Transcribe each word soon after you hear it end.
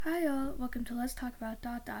Hi y'all, welcome to Let's Talk About ...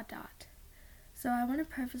 So I want to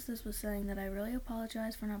preface this with saying that I really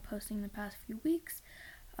apologize for not posting the past few weeks.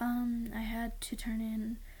 I had to turn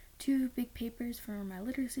in 2 big papers for my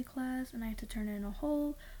literacy class, and I had to turn in a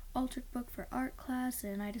whole altered book for art class,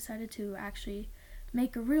 and I decided to actually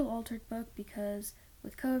make a real altered book because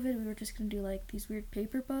with COVID we were just going to do like these weird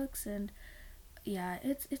paper books, and yeah,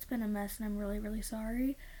 it's been a mess and I'm really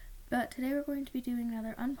sorry. But today we're going to be doing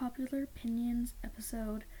another unpopular opinions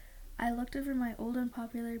episode. I looked over my old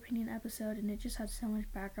unpopular opinion episode and it just had so much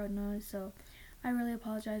background noise, so I really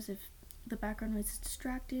apologize if the background noise is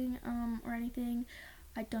distracting or anything.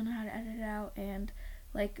 I don't know how to edit it out, and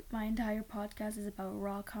like my entire podcast is about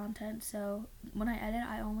raw content, so when I edit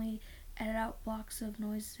I only edit out blocks of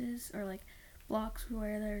noises, or like blocks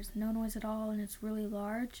where there's no noise at all and it's really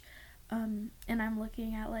large. And I'm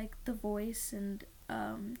looking at like the voice and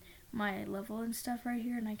my level and stuff right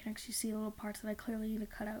here, and I can actually see little parts that I clearly need to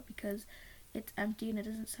cut out because it's empty and it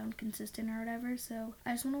doesn't sound consistent or whatever. So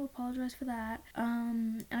I just want to apologize for that.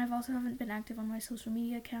 And I've also haven't been active on my social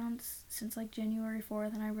media accounts since like January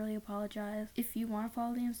 4th, and I really apologize. If you want to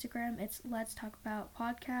follow the Instagram, it's Let's Talk About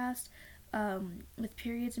Podcast, with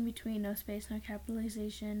periods in between, no space, no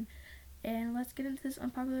capitalization. And let's get into this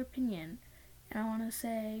unpopular opinion. And I want to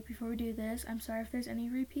say, before we do this, I'm sorry if there's any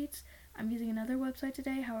repeats. I'm using another website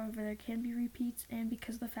today, however there can be repeats, and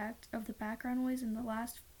because of the fact of the background noise in the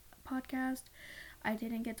last podcast, I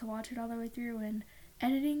didn't get to watch it all the way through, and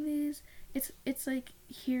editing these, it's like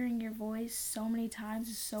hearing your voice so many times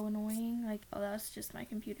is so annoying. Like, oh, that's just my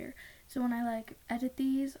computer. So when I like edit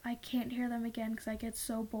these, I can't hear them again because I get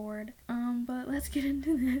so bored. But let's get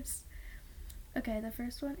into this. Okay, the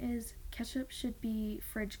first one is ketchup should be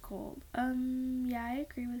fridge cold. Yeah, I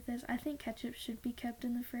agree with this. I think ketchup should be kept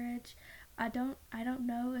in the fridge. I don't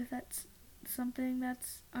know if that's something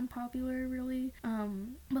that's unpopular really.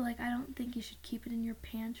 But like I don't think you should keep it in your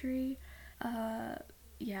pantry.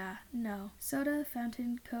 Yeah, no. Soda,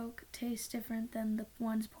 fountain, Coke tastes different than the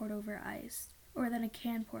ones poured over ice. Or than a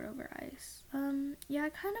can poured over ice. Yeah, I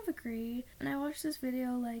kind of agree. And I watched this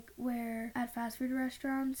video like where at fast food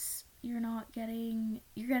restaurants you're getting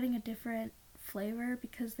a different flavor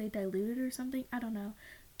because they dilute it or something. I don't know.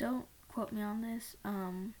 Don't quote me on this.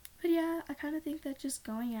 But yeah, I kind of think that just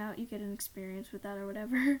going out you get an experience with that or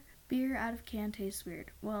whatever. Beer out of can tastes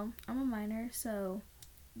weird. Well, I'm a minor, so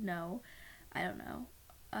no. I don't know.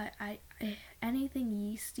 I anything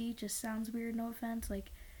yeasty just sounds weird, no offense.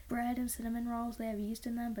 Like bread and cinnamon rolls, they have yeast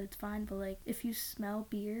in them, but it's fine. But like if you smell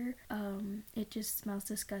beer, it just smells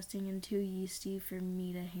disgusting and too yeasty for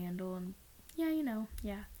me to handle. And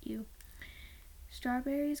yeah, you.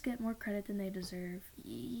 Strawberries get more credit than they deserve.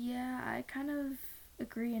 Yeah, I kind of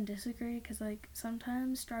agree and disagree because like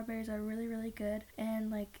sometimes strawberries are really good,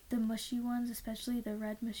 and like the mushy ones, especially the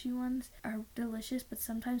red mushy ones, are delicious, but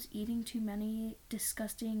sometimes eating too many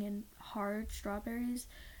disgusting and hard strawberries,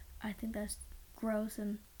 I think that's gross.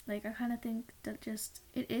 And like I kind of think that just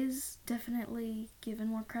it is definitely given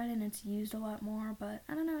more credit and it's used a lot more, but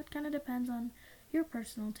I don't know, it kind of depends on your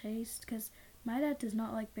personal taste, because my dad does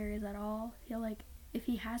not like berries at all. He'll like, if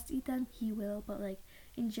he has to eat them he will, but like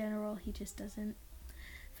in general he just doesn't.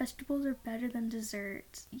 Vegetables are better than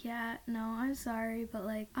desserts. Yeah, no, I'm sorry, but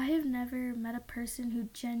like I have never met a person who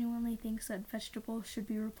genuinely thinks that vegetables should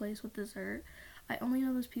be replaced with dessert. I only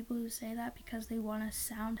know those people who say that because they want to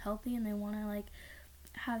sound healthy and they want to like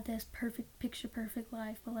have this perfect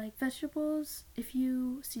life. But like vegetables, if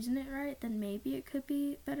you season it right, then maybe it could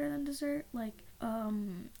be better than dessert. Like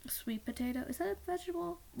sweet potato, is that a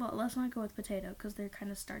vegetable? Well, let's not go with potato because they're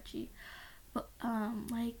kind of starchy. But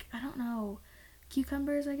like I don't know,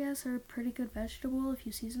 cucumbers I guess are a pretty good vegetable if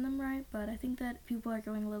you season them right, but I think that people are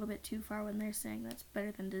going a little bit too far when they're saying that's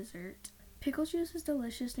better than dessert. Pickle juice is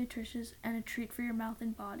delicious, nutritious, and a treat for your mouth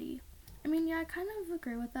and body. I mean, yeah, I kind of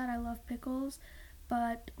agree with that. I love pickles,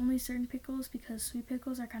 but only certain pickles because sweet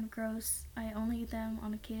pickles are kind of gross. I only eat them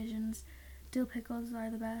on occasions. Dill pickles are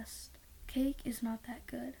the best. Cake is not that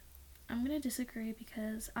good. I'm gonna disagree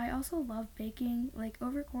because I also love baking. Like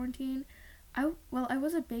over quarantine, I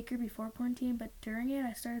was a baker before quarantine, but during it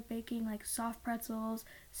I started baking like soft pretzels,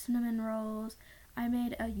 cinnamon rolls. I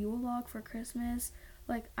made a Yule log for Christmas.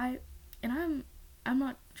 I'm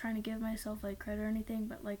not trying to give myself like credit or anything,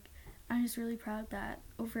 but like I'm just really proud that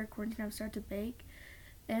over quarantine I've started to bake.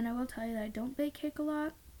 And I will tell you that I don't bake cake a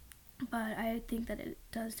lot, but I think that it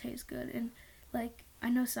does taste good. And like I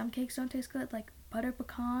know some cakes don't taste good, like butter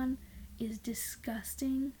pecan is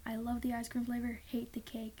disgusting. I love the ice cream flavor, hate the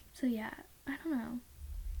cake. So yeah, I don't know.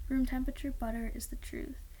 Room temperature butter is the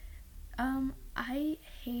truth. I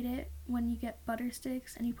hate it when you get butter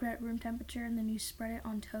sticks and you put it at room temperature and then you spread it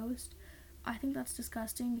on toast. I think that's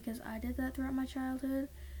disgusting because I did that throughout my childhood,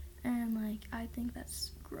 and like I think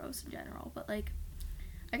that's gross in general. But like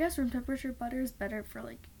I guess room temperature butter is better for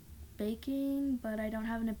like baking, but I don't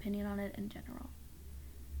have an opinion on it in general.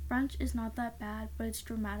 Brunch is not that bad, but it's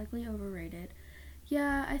dramatically overrated.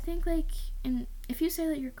 Yeah, I think like if you say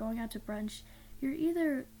that you're going out to brunch, you're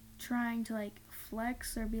either trying to like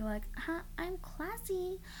flex or be like, I'm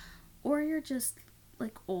classy, or you're just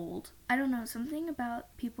like old. I don't know, something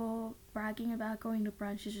about people bragging about going to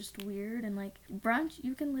brunch is just weird. And like brunch,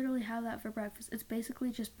 you can literally have that for breakfast. It's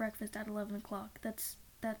basically just breakfast at 11 o'clock.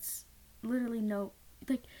 That's literally no,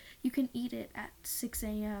 like you can eat it at 6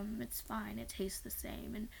 a.m. It's fine, it tastes the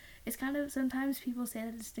same. And it's kind of, sometimes people say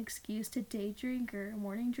that it's an excuse to day drink or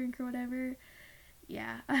morning drink or whatever.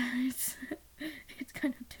 Yeah, it's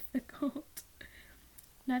kind of difficult.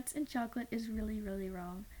 Nuts and chocolate is really, really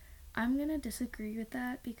wrong. I'm gonna disagree with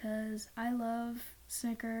that because I love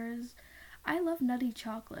Snickers. I love nutty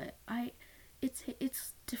chocolate.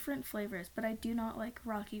 It's different flavors, but I do not like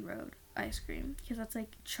Rocky Road ice cream because that's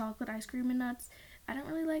like chocolate ice cream and nuts. I don't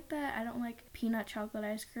really like that. I don't like peanut chocolate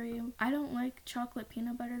ice cream. I don't like chocolate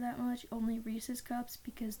peanut butter that much. Only Reese's cups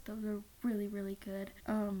because those are really, really good.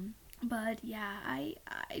 But yeah, I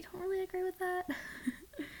don't really agree with that.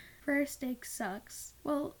 Rare steak sucks.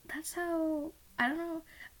 Well, that's how, I don't know.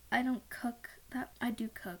 I don't cook that. I do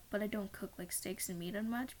cook, but I don't cook like steaks and meat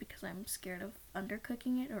much because I'm scared of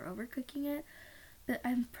undercooking it or overcooking it. But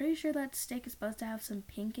I'm pretty sure that steak is supposed to have some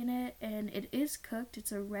pink in it, and it is cooked.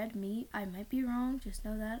 It's a red meat. I might be wrong. Just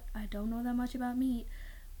know that I don't know that much about meat.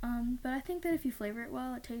 But I think that if you flavor it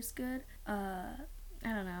well, it tastes good. I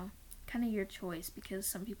don't know. Kind of your choice because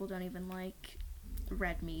some people don't even like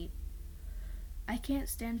red meat. I can't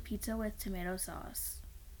stand pizza with tomato sauce.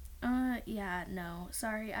 Yeah, no.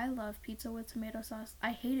 Sorry, I love pizza with tomato sauce.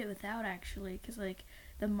 I hate it without, actually, because, like,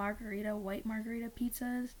 the margarita, white margarita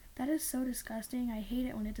pizzas, that is so disgusting. I hate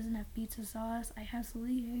it when it doesn't have pizza sauce. I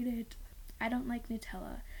absolutely hate it. I don't like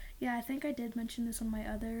Nutella. Yeah, I think I did mention this on my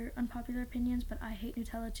other unpopular opinions, but I hate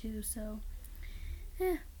Nutella too, so,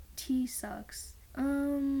 tea sucks.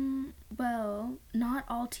 Well, not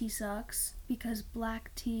all tea sucks, because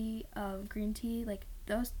black tea, green tea, like,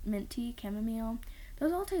 those mint tea, chamomile,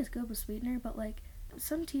 those all taste good with sweetener, but like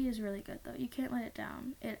some tea is really good though. You can't let it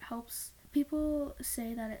down. It helps. People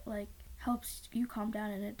say that it like helps you calm down,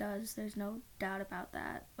 and it does. There's no doubt about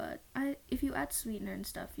that. But if you add sweetener and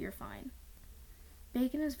stuff, you're fine.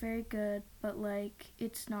 Bacon is very good, but like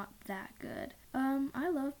it's not that good. I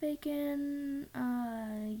love bacon.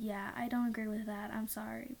 Yeah, I don't agree with that. I'm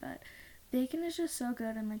sorry, but bacon is just so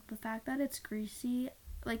good, and like the fact that it's greasy,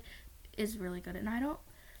 like, is really good. And I don't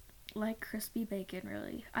like crispy bacon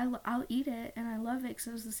really. I'll eat it and I love it because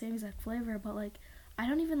it's the same exact flavor, but like I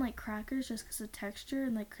don't even like crackers just because of texture,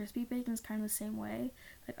 and like crispy bacon is kind of the same way.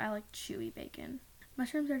 Like I like chewy bacon.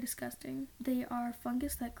 Mushrooms are disgusting. They are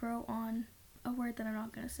fungus that grow on a word that I'm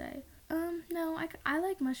not gonna say. No, I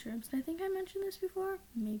like mushrooms, and I think I mentioned this before.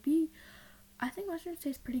 Maybe. I think mushrooms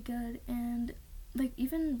taste pretty good, and like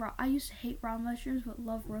even raw, I used to hate raw mushrooms but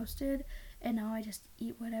love roasted, and now I just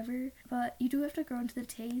eat whatever. But you do have to grow into the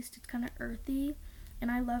taste. It's kind of earthy,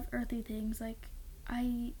 and I love earthy things. Like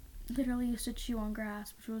I literally used to chew on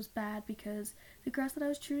grass, which was bad because the grass that I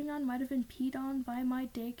was chewing on might have been peed on by my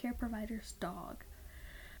daycare provider's dog.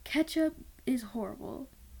 Ketchup is horrible.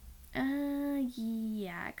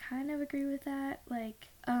 Yeah, I kind of agree with that. Like,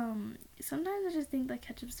 sometimes I just think that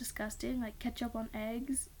ketchup's disgusting. Like, ketchup on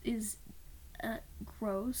eggs is,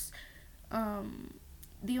 gross.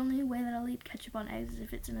 The only way that I'll eat ketchup on eggs is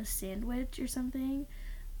if it's in a sandwich or something.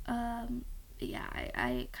 Yeah,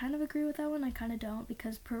 I kind of agree with that one. I kind of don't,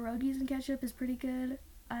 because pierogies and ketchup is pretty good.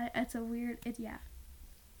 It's a weird, yeah.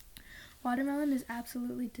 Watermelon is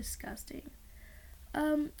absolutely disgusting.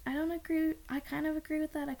 I don't agree. I kind of agree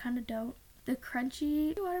with that. I kind of don't. The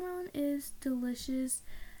crunchy watermelon is delicious.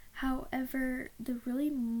 However, the really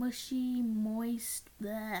mushy, moist,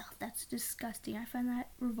 bleh, that's disgusting. I find that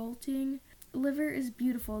revolting. Liver is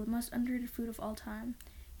beautiful, the most underrated food of all time.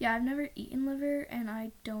 Yeah, I've never eaten liver, and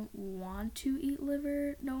I don't want to eat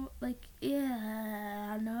liver. No, like,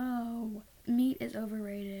 yeah, no. Meat is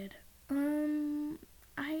overrated.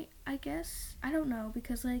 I guess, I don't know,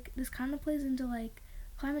 because like this kind of plays into like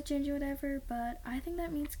climate change or whatever, but I think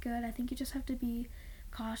that meat's good. I think you just have to be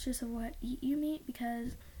cautious of what you eat,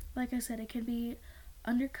 because like I said, it can be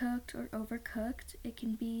undercooked or overcooked. It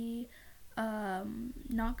can be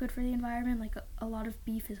not good for the environment. Like a lot of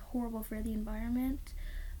beef is horrible for the environment.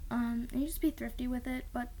 And you just be thrifty with it.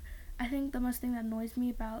 But I think the most thing that annoys me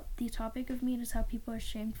about the topic of meat is how people are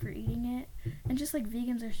shamed for eating it. And just like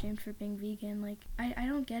vegans are shamed for being vegan. Like, I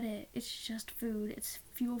don't get it. It's just food. It's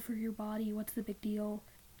fuel for your body. What's the big deal?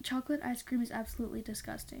 Chocolate ice cream is absolutely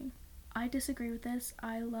disgusting. I disagree with this.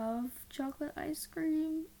 I love chocolate ice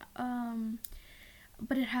cream.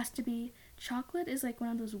 But it has to be, chocolate is like one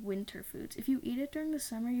of those winter foods. If you eat it during the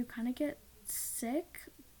summer, you kind of get sick,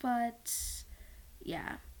 but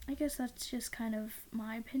yeah, I guess that's just kind of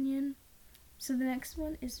my opinion. So the next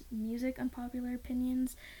one is music unpopular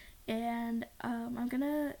opinions, and I'm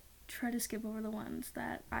gonna try to skip over the ones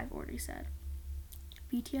that I've already said.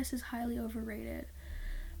 BTS is highly overrated.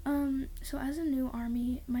 So as a new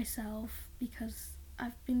ARMY myself, because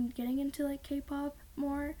I've been getting into like K-pop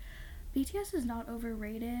more, BTS is not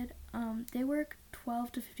overrated. They work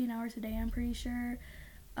 12 to 15 hours a day, I'm pretty sure.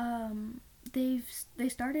 They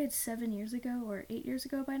started 7 years ago or 8 years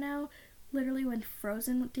ago by now. Literally when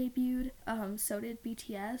Frozen debuted, so did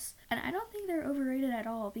BTS. And I don't think they're overrated at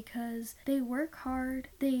all because they work hard.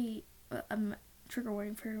 Trigger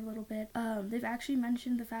warning for a little bit. They've actually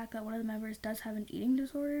mentioned the fact that one of the members does have an eating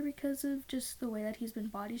disorder because of just the way that he's been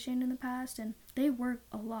body shamed in the past. And they work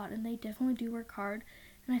a lot, and they definitely do work hard.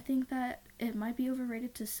 And I think that it might be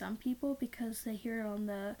overrated to some people because they hear it on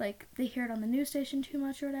the news station too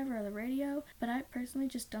much or whatever, or the radio. But I personally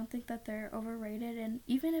just don't think that they're overrated. And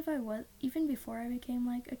even before I became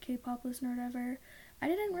like a K-pop listener or whatever, I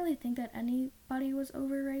didn't really think that anybody was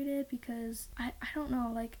overrated because I don't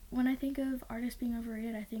know, like when I think of artists being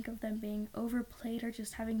overrated, I think of them being overplayed or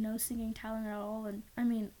just having no singing talent at all. And I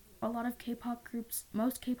mean, a lot of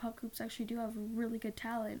most K-pop groups actually do have really good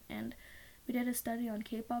talent, and we did a study on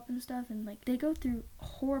K-pop and stuff, and like they go through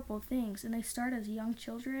horrible things, and they start as young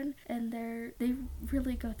children, and they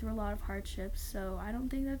really go through a lot of hardships. So I don't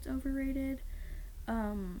think that's overrated.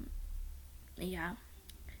 Yeah,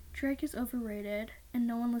 Drake is overrated, and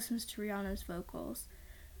no one listens to Rihanna's vocals.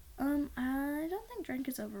 I don't think Drake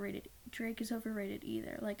is overrated. Drake is overrated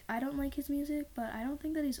either. Like, I don't like his music, but I don't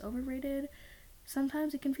think that he's overrated.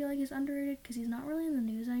 Sometimes it can feel like he's underrated because he's not really in the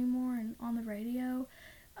news anymore and on the radio.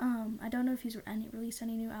 I don't know if he's released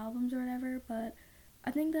any new albums or whatever, but I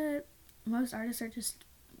think that most artists are just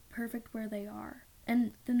perfect where they are.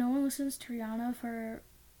 And no one listens to Rihanna for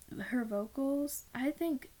her vocals. I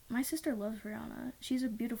think my sister loves Rihanna. She's a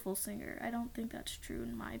beautiful singer. I don't think that's true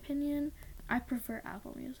in my opinion. I prefer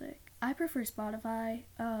Apple Music. I prefer Spotify.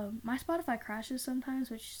 My Spotify crashes sometimes,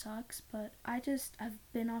 which sucks, but I've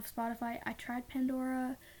been off Spotify. I tried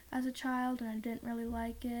Pandora as a child and I didn't really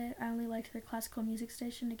like it. I only liked their classical music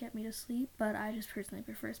station to get me to sleep, but I just personally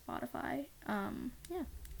prefer Spotify. Yeah.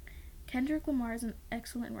 Kendrick Lamar is an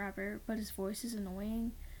excellent rapper, but his voice is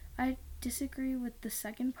annoying. I disagree with the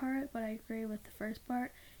second part, but I agree with the first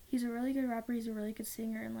part. He's a really good rapper, he's a really good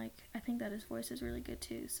singer, and like I think that his voice is really good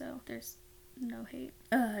too, so there's no hate.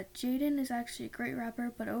 Jaden is actually a great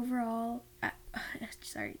rapper, but overall,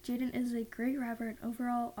 Jaden is a great rapper and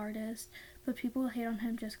overall artist, but people hate on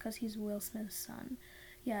him just because he's Will Smith's son.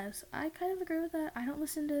 Yes, I kind of agree with that. I don't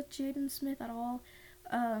listen to Jaden Smith at all,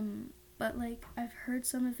 but like I've heard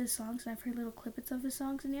some of his songs and I've heard little clippets of his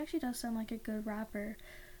songs, and he actually does sound like a good rapper.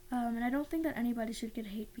 And I don't think that anybody should get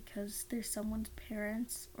hate because they're someone's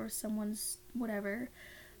parents or someone's whatever,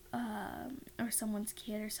 or someone's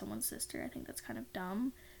kid or someone's sister. I think that's kind of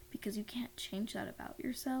dumb because you can't change that about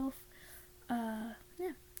yourself.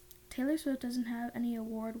 Yeah. Taylor Swift doesn't have any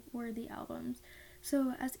award-worthy albums.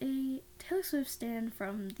 So as a Taylor Swift stan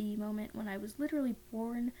from the moment when I was literally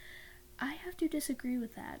born, I have to disagree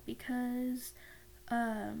with that because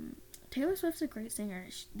Taylor Swift's a great singer.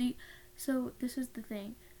 So this is the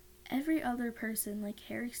thing. Every other person, like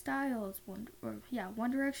Harry Styles, One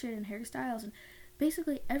Direction and Harry Styles, and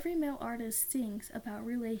basically every male artist sings about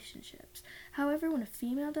relationships. However, when a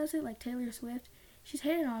female does it, like Taylor Swift, she's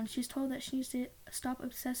hated on. She's told that she needs to stop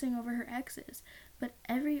obsessing over her exes. But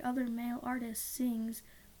every other male artist sings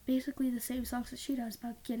basically the same songs that she does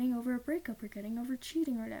about getting over a breakup or getting over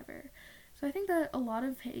cheating or whatever. So I think that a lot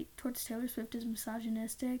of hate towards Taylor Swift is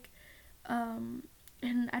misogynistic.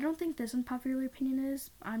 And I don't think this unpopular opinion is.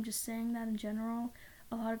 I'm just saying that in general,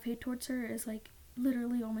 a lot of hate towards her is like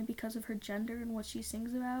literally only because of her gender and what she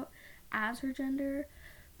sings about as her gender.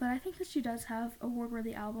 But I think that she does have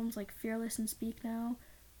award-worthy albums like Fearless and Speak Now.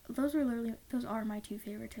 Those are my two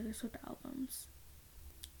favorite Taylor Swift albums.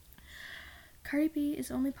 Cardi B is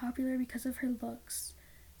only popular because of her looks.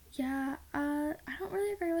 Yeah, I don't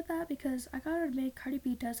really agree with that because I gotta admit Cardi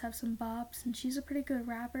B does have some bops and she's a pretty good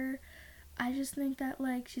rapper. I just think that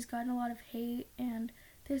like she's gotten a lot of hate and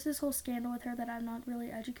there's this whole scandal with her that I'm not really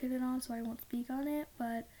educated on, so I won't speak on it,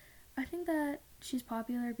 but I think that she's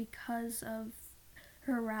popular because of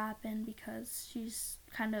her rap and because she's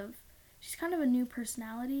kind of a new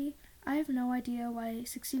personality. I have no idea why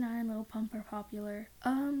 69 and Lil Pump are popular.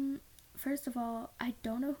 First of all, I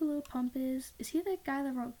don't know who Lil Pump is. Is he the guy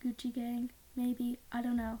that wrote Gucci Gang? Maybe. I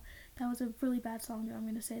don't know. That was a really bad song, though. I'm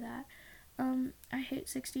gonna say that. I hate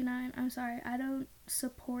 69. I'm sorry. I don't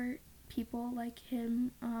support people like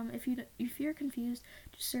him. If you're confused,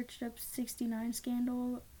 just search up 69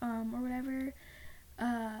 scandal or whatever.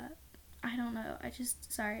 I don't know.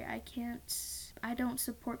 Sorry. I don't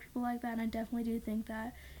support people like that, and I definitely do think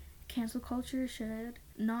that cancel culture should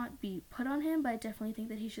not be put on him, but I definitely think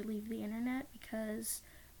that he should leave the internet because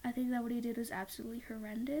I think that what he did was absolutely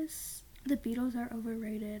horrendous. The Beatles are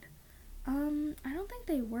overrated. I don't think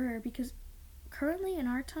they were, because currently in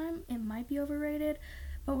our time it might be overrated,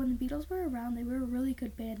 but when the Beatles were around, they were a really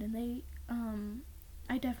good band, and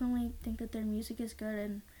I definitely think that their music is good,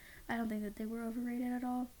 and I don't think that they were overrated at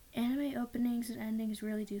all. Anime openings and endings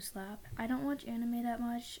really do slap. I don't watch anime that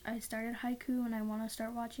much. I started Haiku and I want to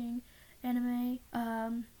start watching anime.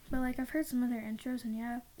 But like I've heard some of their intros, and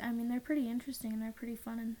yeah, I mean they're pretty interesting and they're pretty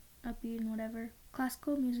fun and upbeat and whatever.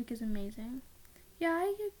 Classical music is amazing. Yeah,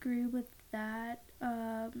 I agree with that.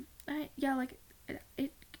 I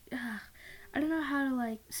don't know how to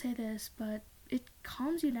like say this, but it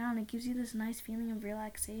calms you down. It gives you this nice feeling of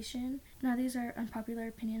relaxation. Now, these are unpopular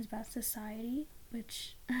opinions about society,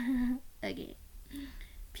 which, again,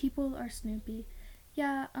 people are Snoopy.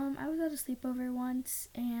 Yeah, I was at a sleepover once,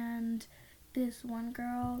 and this one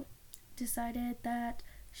girl decided that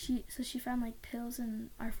she found like pills in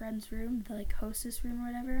our friend's room, the like hostess room or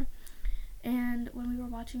whatever. And when we were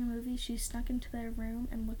watching a movie, she snuck into their room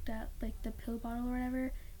and looked at like the pill bottle or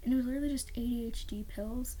whatever, and it was literally just ADHD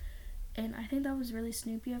pills. And I think that was really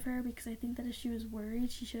Snoopy of her, because I think that if she was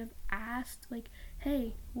worried, she should have asked, like,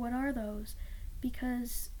 hey, what are those?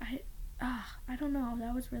 Because I don't know,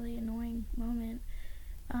 that was really annoying moment.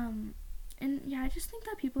 And yeah, I just think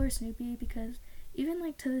that people are Snoopy, because even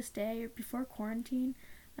like to this day or before quarantine,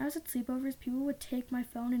 when I was at sleepovers, people would take my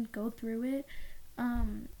phone and go through it.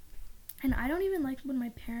 And I don't even like when my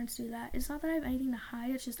parents do that. It's not that I have anything to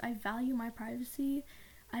hide, it's just I value my privacy.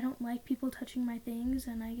 I don't like people touching my things,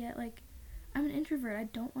 and I get like, I'm an introvert. I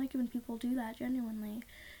don't like it when people do that, genuinely.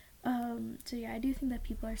 So yeah, I do think that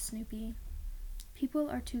people are Snoopy. People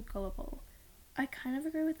are too gullible. I kind of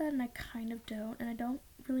agree with that, and I kind of don't, and I don't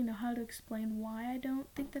really know how to explain why I don't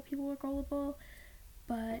think that people are gullible,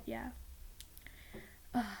 but yeah.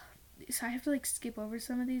 So I have to like skip over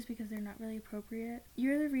some of these because they're not really appropriate.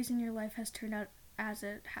 You're the reason your life has turned out as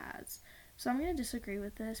it has. So I'm gonna disagree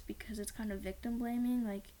with this because it's kind of victim blaming.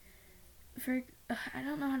 Like, I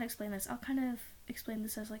don't know how to explain this. I'll kind of explain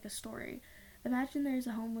this as like a story. Imagine there's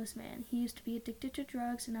a homeless man. He used to be addicted to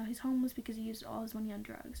drugs, and now he's homeless because he used all his money on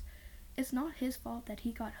drugs. It's not his fault that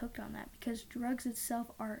he got hooked on that, because drugs itself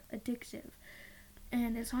are addictive.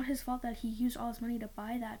 And it's not his fault that he used all his money to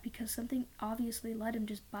buy that, because something obviously let him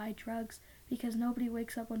just buy drugs, because nobody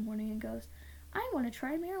wakes up one morning and goes, I want to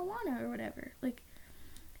try marijuana or whatever. Like,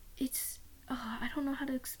 I don't know how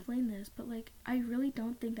to explain this, but like, I really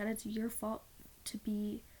don't think that it's your fault to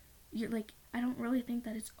be, I don't really think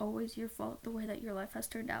that it's always your fault the way that your life has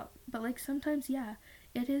turned out. But like, sometimes, yeah,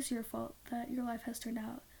 it is your fault that your life has turned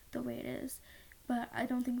out the way it is. But I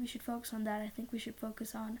don't think we should focus on that. I think we should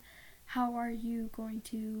focus on, how are you going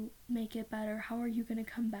to make it better? How are you going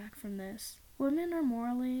to come back from this? Women are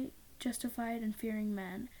morally justified in fearing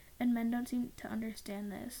men, and men don't seem to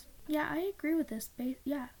understand this. Yeah, I agree with this.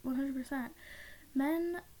 Yeah, 100%.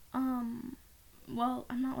 Men, well,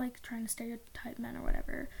 I'm not like trying to stereotype men or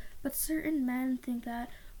whatever, but certain men think that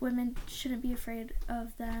women shouldn't be afraid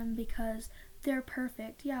of them because they're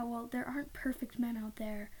perfect. Yeah, well, there aren't perfect men out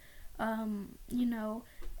there.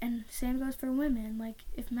 And same goes for women. Like,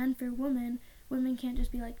 if men fear women can't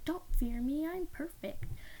just be like, don't fear me, I'm perfect.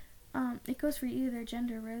 It goes for either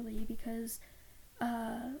gender, really, because,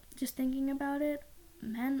 just thinking about it,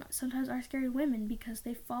 men sometimes are scared of women because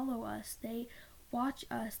they follow us, they watch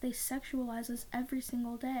us, they sexualize us every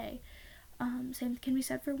single day. Same can be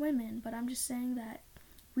said for women, but I'm just saying that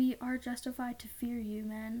we are justified to fear you,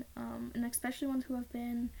 men, and especially ones who have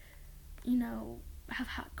been, have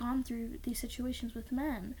gone through these situations with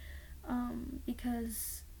men,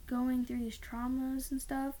 because going through these traumas and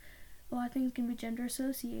stuff, a lot of things can be gender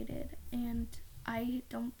associated, and I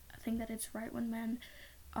don't think that it's right when men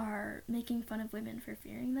are making fun of women for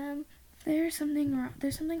fearing them. There's something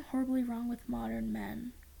horribly wrong with modern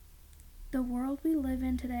men. The world we live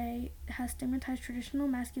in today has stigmatized traditional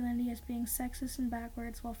masculinity as being sexist and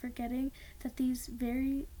backwards, while forgetting that these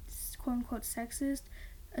very quote-unquote sexist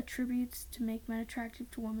attributes to make men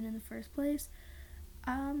attractive to women in the first place.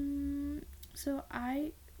 So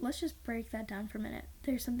let's just break that down for a minute.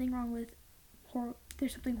 There's something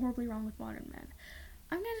horribly wrong with modern men.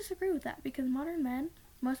 I'm gonna disagree with that because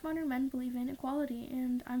most modern men believe in equality,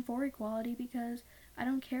 and I'm for equality because I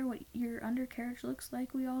don't care what your undercarriage looks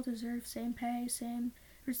like. We all deserve same pay, same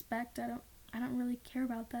respect. I don't really care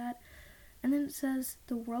about that. And then it says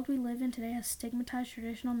the world we live in today has stigmatized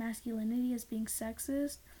traditional masculinity as being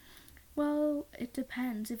sexist. Well, it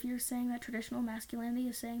depends. If you're saying that traditional masculinity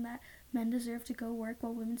is saying that men deserve to go work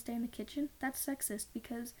while women stay in the kitchen, that's sexist,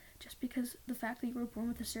 because just because the fact that you were born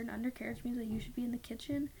with a certain undercarriage means that you should be in the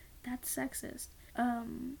kitchen, that's sexist.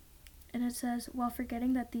 And it says, while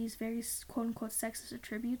forgetting that these very quote-unquote sexist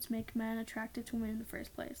attributes make men attractive to women in the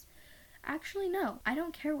first place. Actually, no. I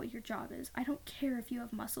don't care what your job is. I don't care if you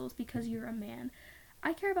have muscles because you're a man.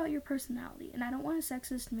 I care about your personality, and I don't want a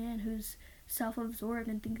sexist man who's self-absorbed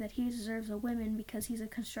and think that he deserves a woman because he's a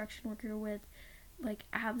construction worker with, like,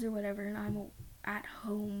 abs or whatever, and I'm a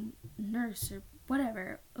at-home nurse or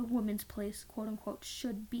whatever a woman's place, quote-unquote,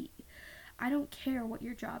 should be. I don't care what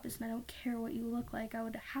your job is, and I don't care what you look like. I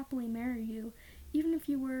would happily marry you, even if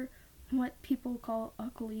you were what people call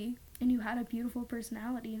ugly, and you had a beautiful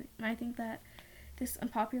personality. And I think that this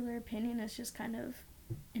unpopular opinion is just kind of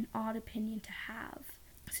an odd opinion to have.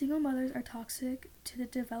 Single mothers are toxic to the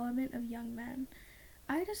development of young men.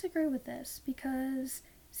 I disagree with this because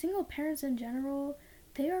single parents in general,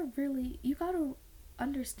 you gotta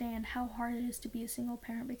understand how hard it is to be a single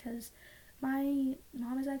parent, because my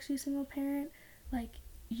mom is actually a single parent. Like,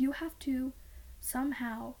 you have to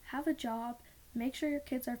somehow have a job, make sure your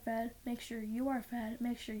kids are fed, make sure you are fed,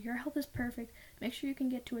 make sure your health is perfect, make sure you can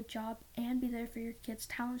get to a job and be there for your kid's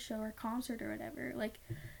talent show or concert or whatever. Like,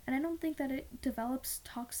 and I don't think that it develops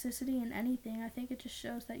toxicity in anything. I think it just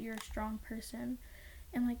shows that you're a strong person.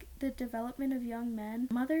 And like the development of young men,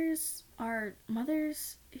 mothers,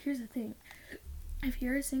 here's the thing. If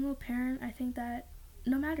you're a single parent, I think that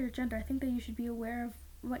no matter gender, I think that you should be aware of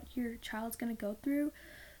what your child's gonna go through.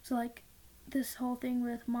 So like this whole thing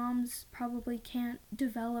with moms probably can't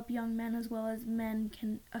develop young men as well as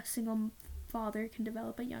a single father can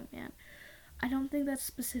develop a young man. I don't think that's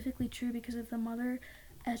specifically true, because if the mother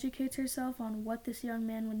educates herself on what this young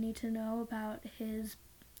man would need to know about his,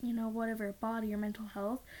 whatever, body or mental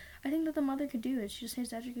health, I think that the mother could do it. She just needs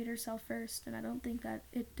to educate herself first, and I don't think that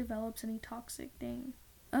it develops any toxic thing.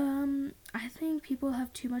 I think people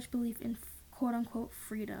have too much belief in quote-unquote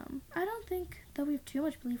freedom. I don't think that we have too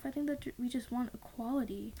much belief. I think that we just want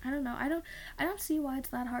equality. I don't know. I don't see why it's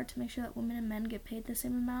that hard to make sure that women and men get paid the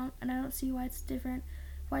same amount, and I don't see why it's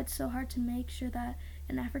so hard to make sure that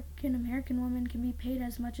an African American woman can be paid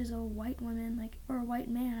as much as a white woman, or a white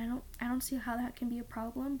man. I don't see how that can be a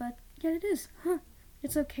problem, but yet it is.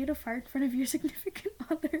 It's okay to fart in front of your significant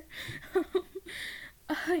other.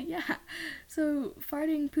 Yeah. So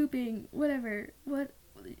farting, pooping, whatever,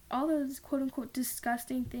 all those quote-unquote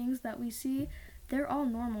disgusting things that we see, they're all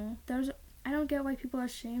normal. I don't get why people are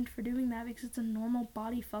shamed for doing that, because it's a normal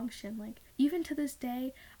body function. Like, even to this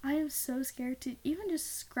day, I am so scared to even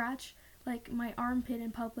just scratch, like, my armpit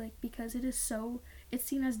in public, because it's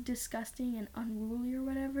seen as disgusting and unruly or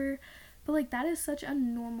whatever. But, like, that is such a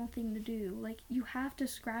normal thing to do. Like, you have to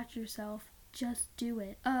scratch yourself. Just do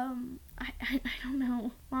it. I don't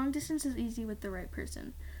know. Long distance is easy with the right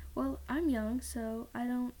person. Well, I'm young, so I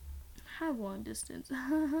don't have long distance.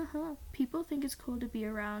 People think it's cool to be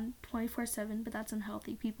around 24/7, but that's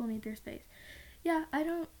unhealthy. People need their space. Yeah,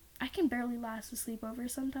 I can barely last a sleepover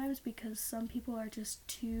sometimes, because some people are just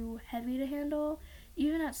too heavy to handle.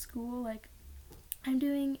 Even at school, like, I'm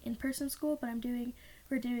doing in-person school, but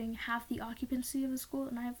we're doing half the occupancy of the school,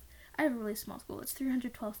 and I have a really small school. It's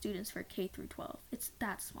 312 students for K through 12. It's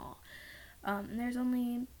that small. And there's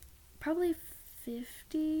only probably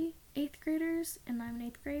 50 8th graders, and I'm in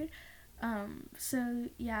 8th grade. So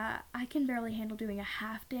yeah, I can barely handle doing a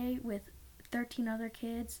half day with 13 other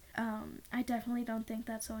kids. I definitely don't think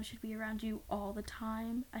that someone should be around you all the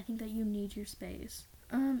time. I think that you need your space.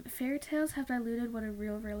 Fairy tales have diluted what a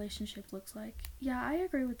real relationship looks like. Yeah, I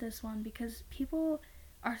agree with this one, because people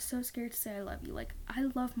are so scared to say I love you. Like, I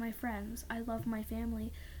love my friends, I love my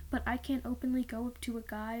family, but I can't openly go up to a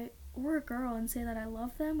guy or a girl and say that I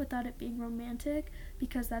love them without it being romantic,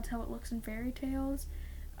 because that's how it looks in fairy tales.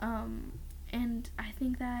 And I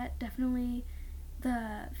think that definitely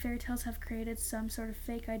the fairy tales have created some sort of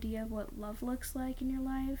fake idea of what love looks like in your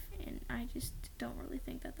life, and I just don't really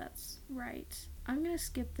think that that's right. I'm gonna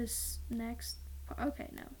skip this next. Okay,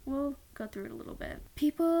 no, we'll go through it a little bit.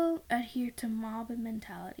 People adhere to mob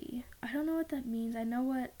mentality. I don't know what that means. I know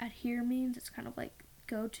what adhere means. It's kind of like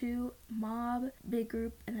go to, mob, big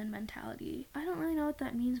group, and then mentality. I don't really know what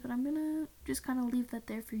that means, but I'm gonna just kind of leave that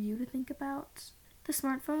there for you to think about. The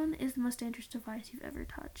smartphone is the most dangerous device you've ever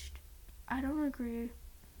touched. I don't agree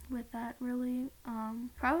with that, really.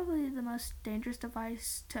 Probably the most dangerous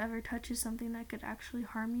device to ever touch is something that could actually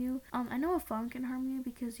harm you. I know a phone can harm you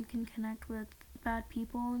because you can connect with bad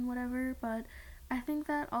people and whatever, but I think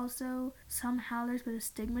that also somehow there's been a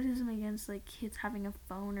stigmatism against like kids having a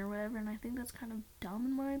phone or whatever, and I think that's kind of dumb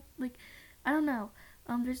in my, like, I don't know.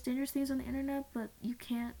 There's dangerous things on the internet, but you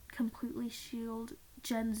can't completely shield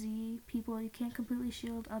Gen Z people. You can't completely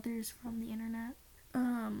shield others from the internet.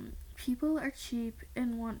 People are cheap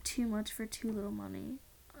and want too much for too little money.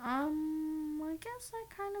 I guess I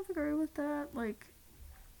kind of agree with that. Like,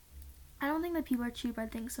 I don't think that people are cheap. I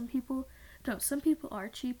think some people are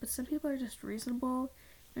cheap, but some people are just reasonable.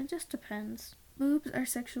 It just depends. Boobs are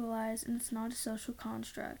sexualized and it's not a social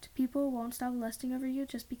construct. People won't stop lusting over you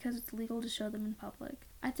just because it's legal to show them in public.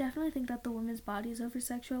 I definitely think that the women's body is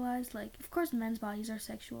over-sexualized. Like, of course men's bodies are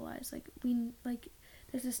sexualized.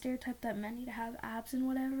 There's a stereotype that men need to have abs and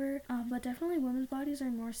whatever, but definitely women's bodies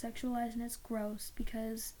are more sexualized, and it's gross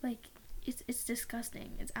because, like, it's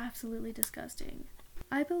disgusting. It's absolutely disgusting.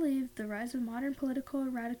 I believe the rise of modern political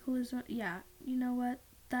radicalism, yeah, you know what,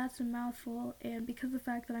 that's a mouthful, and because of the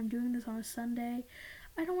fact that I'm doing this on a Sunday,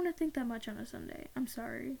 I don't want to think that much on a Sunday. I'm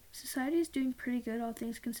sorry. Society is doing pretty good, all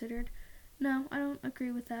things considered. No, I don't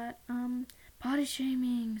agree with that. Body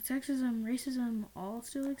shaming, sexism, racism all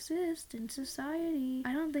still exist in society.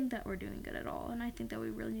 I don't think that we're doing good at all, and I think that we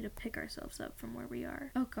really need to pick ourselves up from where we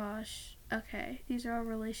are. Oh gosh. Okay, these are all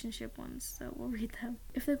relationship ones, so we'll read them.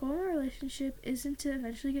 If the goal of a relationship isn't to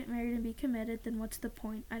eventually get married and be committed, then what's the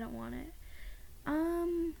point? I don't want it.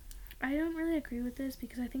 I don't really agree with this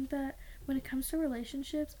because I think that when it comes to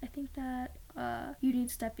relationships, I think that you need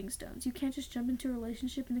stepping stones. You can't just jump into a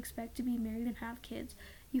relationship and expect to be married and have kids.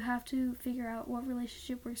 You have to figure out what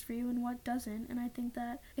relationship works for you and what doesn't, and I think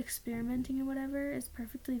that experimenting or whatever is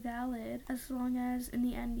perfectly valid as long as in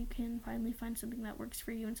the end you can finally find something that works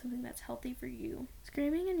for you and something that's healthy for you.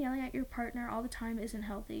 Screaming and yelling at your partner all the time isn't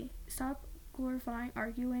healthy. Stop glorifying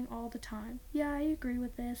arguing all the time. Yeah, I agree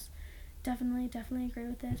with this. Definitely agree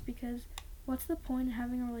with this because what's the point in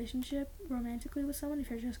having a relationship romantically with someone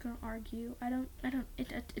if you're just gonna argue?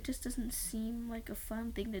 It just doesn't seem like a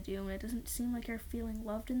fun thing to do, and it doesn't seem like you're feeling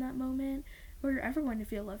loved in that moment, or you're ever going to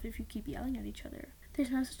feel loved if you keep yelling at each other.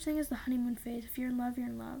 There's no such thing as the honeymoon phase. If you're in love, you're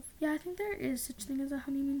in love. Yeah, I think there is such thing as a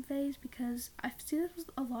honeymoon phase because I see this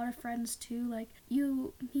with a lot of friends too. Like,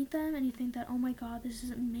 you meet them and you think that, oh my god, this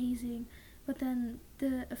is amazing. But then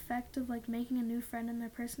the effect of like making a new friend and their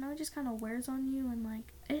personality just kind of wears on you, and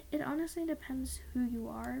like it honestly depends who you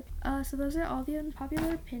are. So those are all the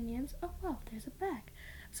unpopular opinions. Oh wow, there's a bag.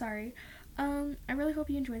 Sorry. I really hope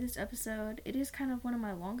you enjoyed this episode. It is kind of one of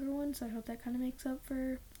my longer ones, so I hope that kind of makes up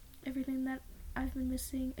for everything that I've been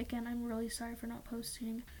missing. Again, I'm really sorry for not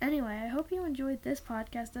posting. Anyway, I hope you enjoyed this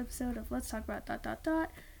podcast episode of Let's Talk About ...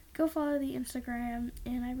 Go follow the Instagram,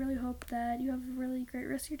 and I really hope that you have a really great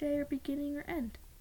rest of your day or beginning or end.